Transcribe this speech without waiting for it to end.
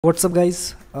What's up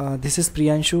guys, this is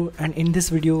Priyanshu, and in this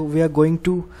video we are going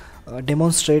to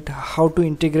demonstrate how to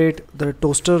integrate the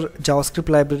Toaster JavaScript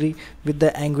library with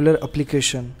the Angular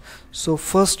application. So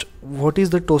first, what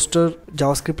is the Toaster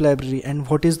JavaScript library and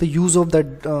what is the use of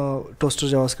that Toaster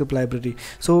JavaScript library?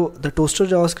 So the Toaster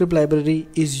JavaScript library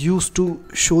is used to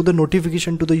show the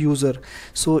notification to the user.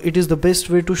 So it is the best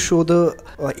way to show the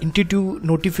intuitive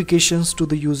notifications to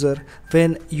the user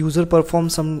when user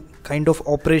performs some kind of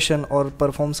operation or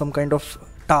perform some kind of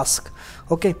task.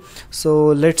 Okay, so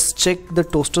let's check the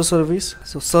Toaster service.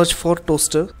 So search for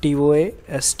Toaster,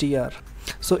 Toastr.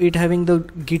 So it having the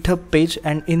GitHub page,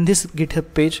 and in this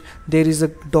GitHub page there is a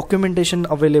documentation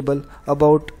available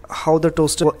about how the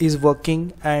Toaster is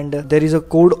working, and there is a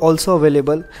code also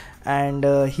available, and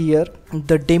here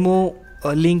the demo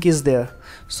link is there.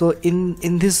 So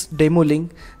in this demo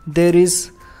link there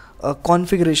is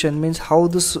configuration, means how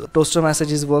this Toaster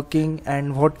message is working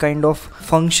and what kind of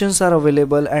functions are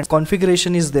available, and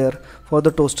configuration is there for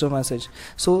the Toaster message.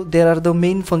 So there are the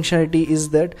main functionality is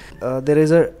that there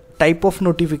is a type of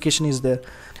notification is there: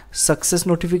 success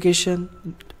notification,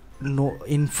 no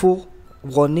info,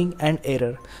 warning, and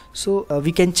error. So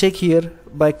we can check here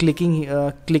by clicking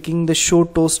the show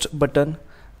toast button.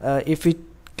 If we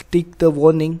click the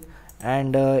warning,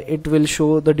 and it will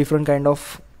show the different kind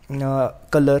of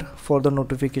color for the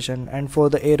notification, and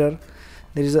for the error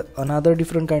there is another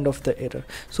different kind of the error.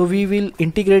 So we will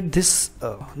integrate this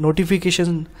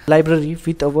notification library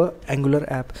with our Angular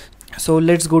app. So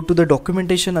let's go to the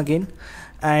documentation again,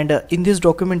 and in this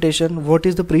documentation what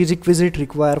is the prerequisite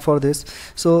required for this?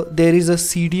 So there is a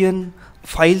CDN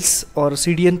files or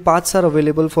CDN paths are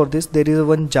available for this. There is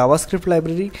one JavaScript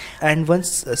library and one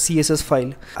CSS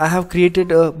file. I have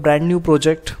created a brand new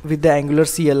project with the Angular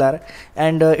CLR,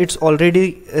 and it's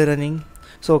already running.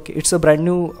 So okay, it's a brand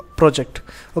new project.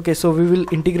 Okay, so we will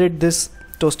integrate this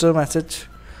Toaster message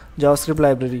JavaScript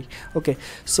library. Okay,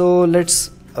 so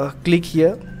let's click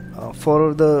here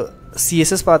for the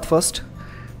CSS path. First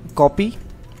copy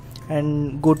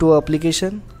and go to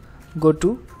application, go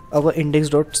to our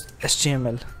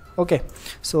index.html. okay,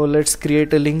 so let's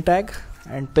create a link tag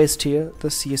and paste here the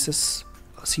CSS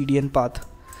CDN path.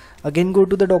 Again go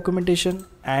to the documentation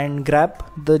and grab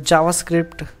the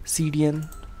JavaScript CDN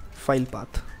file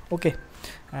path. Okay,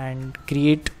 and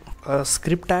create a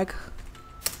script tag,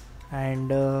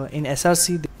 and in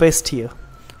src paste here.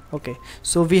 Okay,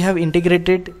 so we have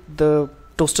integrated the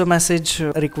Toaster message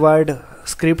required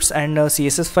scripts and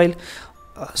CSS file.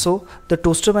 So the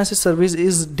Toaster message service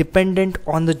is dependent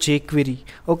on the jQuery.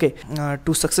 Okay,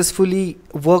 to successfully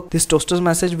work this Toaster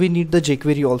message we need the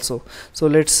jQuery also. So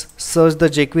let's search the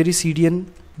jQuery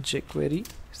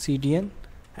CDN,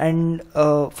 and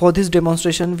for this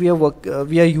demonstration we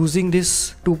are using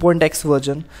this 2.x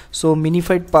version. So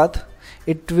minified path,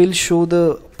 it will show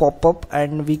the pop-up,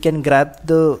 and we can grab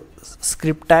the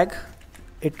script tag.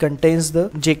 It contains the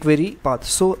jQuery path,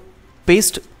 so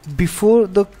paste before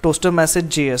the Toaster message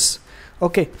JS.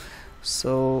 Okay,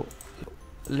 so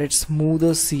let's move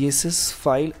the CSS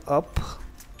file up.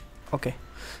 Okay,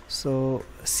 so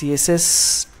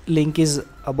CSS link is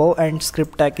above and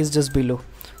script tag is just below,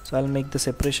 so I'll make the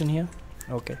separation here.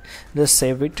 Okay, just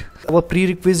save it. Our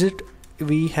prerequisite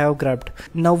we have grabbed.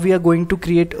 Now we are going to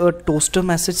create a Toaster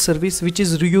message service which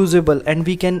is reusable, and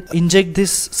we can inject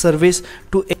this service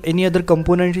to any other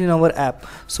component in our app.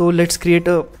 So let's create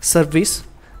a service.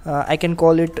 I can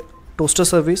call it Toaster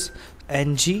service,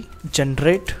 ng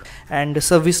generate, and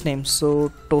service name.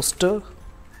 So Toaster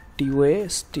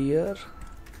Toaster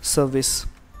service.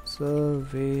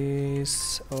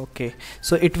 Okay,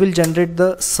 so it will generate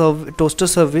the Toaster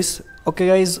service. Okay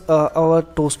guys, our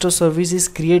Toaster service is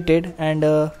created, and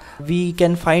we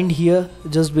can find here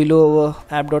just below our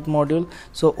app.module.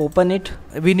 So open it.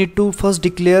 We need to first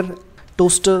declare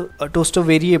Toaster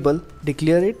variable.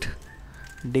 Declare it.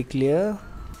 Declare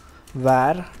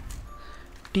var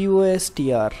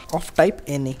toastr of type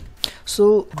any.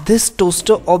 So this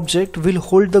Toaster object will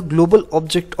hold the global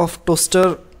object of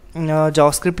Toaster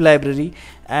JavaScript library,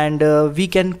 and we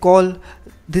can call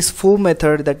this for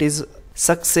method, that is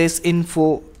success,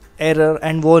 info, error,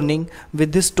 and warning,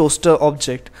 with this Toaster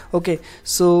object. Okay,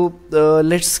 so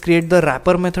let's create the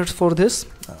wrapper methods for this.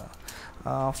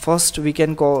 First we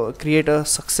can create a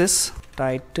success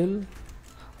title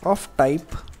of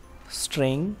type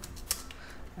string,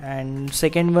 and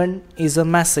second one is a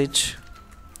message.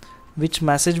 Which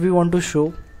message we want to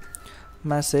show?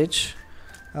 Message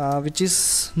which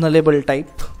is nullable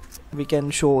type. We can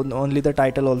show only the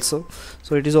title also,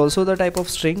 so it is also the type of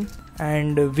string,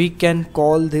 and we can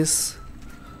call this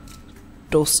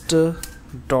Toaster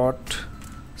dot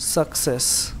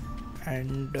success.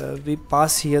 and we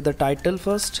pass here the title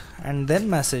first and then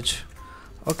message.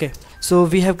 Okay, so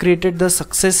we have created the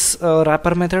success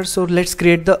wrapper method, so let's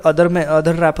create the other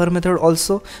wrapper method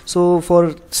also. So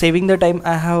for saving the time,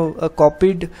 I have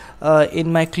copied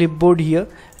in my clipboard here.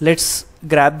 Let's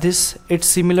grab this. It's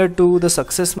similar to the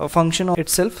success function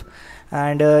itself,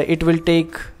 and it will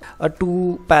take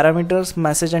two parameters,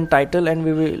 message and title, and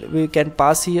we can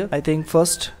pass here, I think,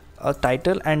 first a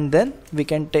title, and then we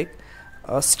can take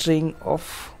a string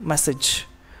of message.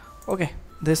 Okay,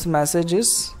 this message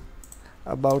is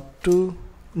about to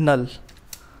null.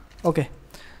 Okay,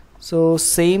 so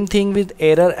same thing with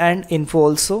error and info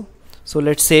also. So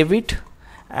let's save it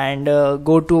and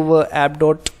go to our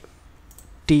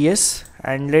app.ts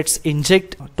and let's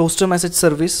inject toaster message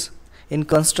service in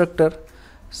constructor.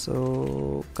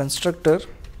 So constructor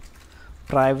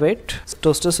private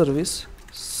toaster service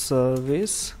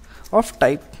of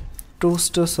type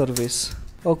toaster service.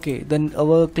 Okay, then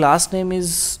our class name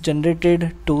is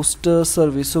generated toaster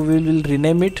service, so we will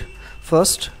rename it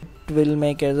first. It will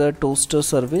make as a toaster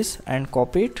service and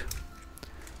copy it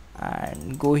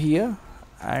and go here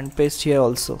and paste here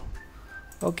also.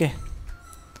 Okay,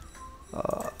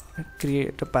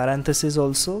 create a parenthesis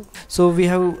also. So we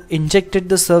have injected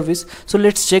the service. So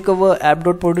let's check our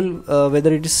app.portal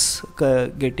whether it is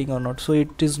getting or not. So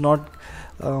it is not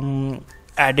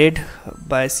added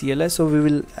by CLI, so we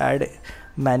will add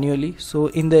manually. So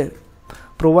in the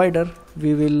provider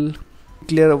we will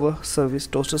declare our service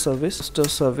toaster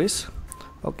service.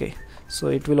 Okay, so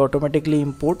it will automatically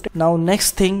import. Now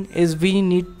next thing is we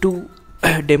need to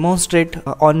demonstrate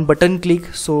on button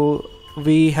click. So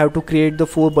we have to create the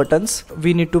 4 buttons.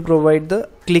 We need to provide the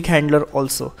click handler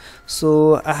also.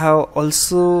 So I have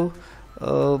also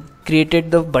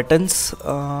created the buttons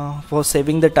for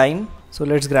saving the time. So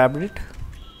let's grab it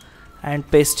and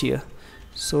paste here.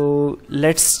 So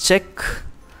let's check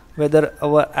whether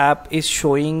our app is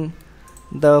showing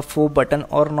the 4 button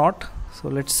or not. So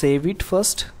let's save it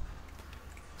first,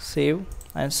 save,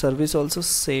 and service also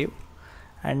save,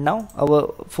 and now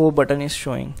our 4 button is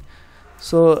showing.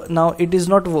 So now it is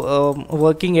not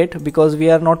working yet because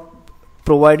we are not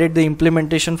provided the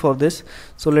implementation for this.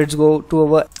 So let's go to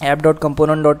our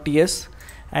app.component.ts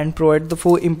and provide the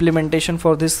 4 implementation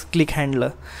for this click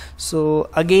handler. So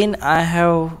again I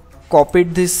have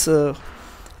copied this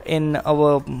in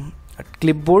our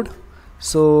clipboard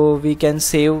so we can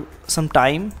save some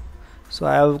time. So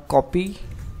I have copied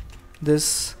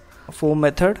this 4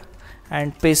 method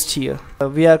and paste here.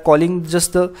 We are calling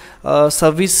just the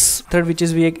service method which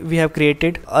is we have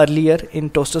created earlier in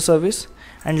toaster service,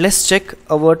 and let's check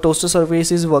our toaster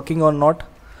service is working or not.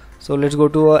 So let's go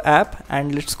to our app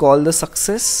and let's call the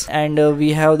success, and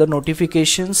we have the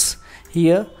notifications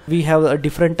here. We have a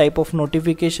different type of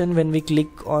notification when we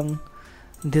click on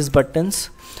these buttons.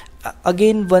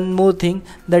 Again, one more thing,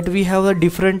 that we have a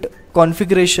different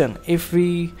configuration. If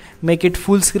we make it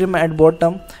full screen at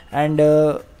bottom and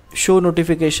show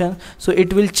notification, so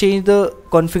it will change the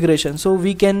configuration. So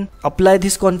we can apply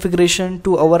this configuration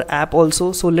to our app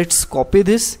also. So let's copy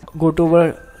this, go to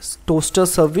our toaster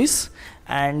service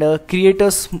and create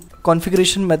a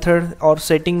configuration method or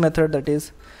setting method, that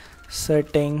is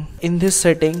setting. In this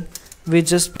setting we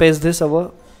just paste this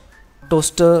our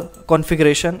toaster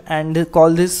configuration and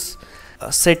call this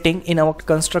setting in our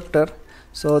constructor.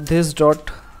 So this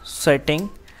dot setting,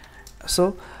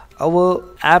 so our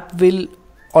app will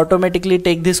automatically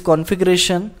take this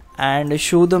configuration and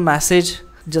show the message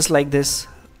just like this,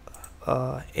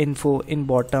 info in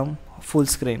bottom full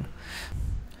screen.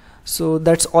 So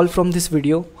that's all from this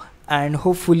video, and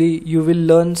hopefully you will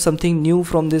learn something new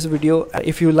from this video.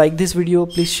 If you like this video,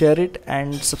 please share it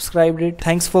and subscribe it.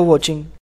 Thanks for watching.